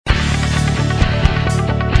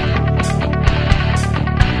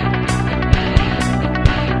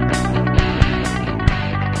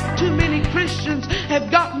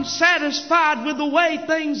satisfied with the way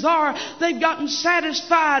things are. They've gotten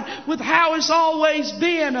satisfied with how it's always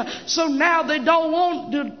been. So now they don't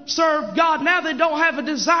want to serve God. Now they don't have a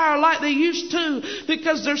desire like they used to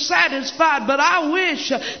because they're satisfied. But I wish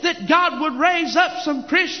that God would raise up some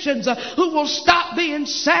Christians who will stop being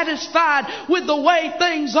satisfied with the way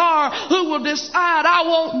things are, who will decide, I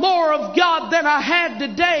want more of God than I had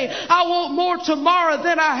today. I want more tomorrow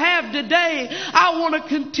than I have today. I want to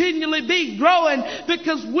continually be growing,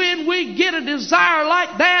 because when we get a desire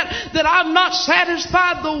like that I'm not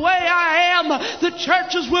satisfied the way I am, the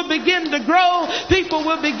churches will begin to grow. People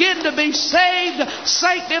will begin to be saved,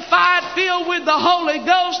 sanctified, filled with the Holy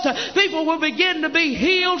Ghost. People will begin to be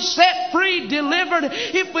healed, set free, delivered.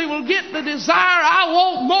 If we will get the desire, I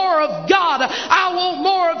want more of God. I want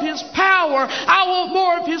more of His power. I want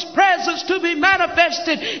more of His presence to be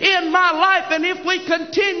manifested in my life. And if we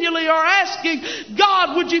continually are asking,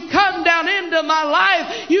 God, would you come down into my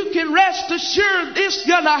life? You can rest assured it's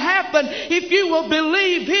going to happen if you will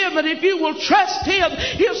believe Him and if you will trust Him.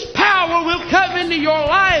 His power will come into your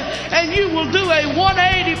life and you will do a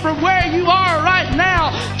 180 from where you are right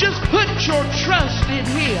now. Just put your trust in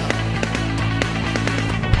Him.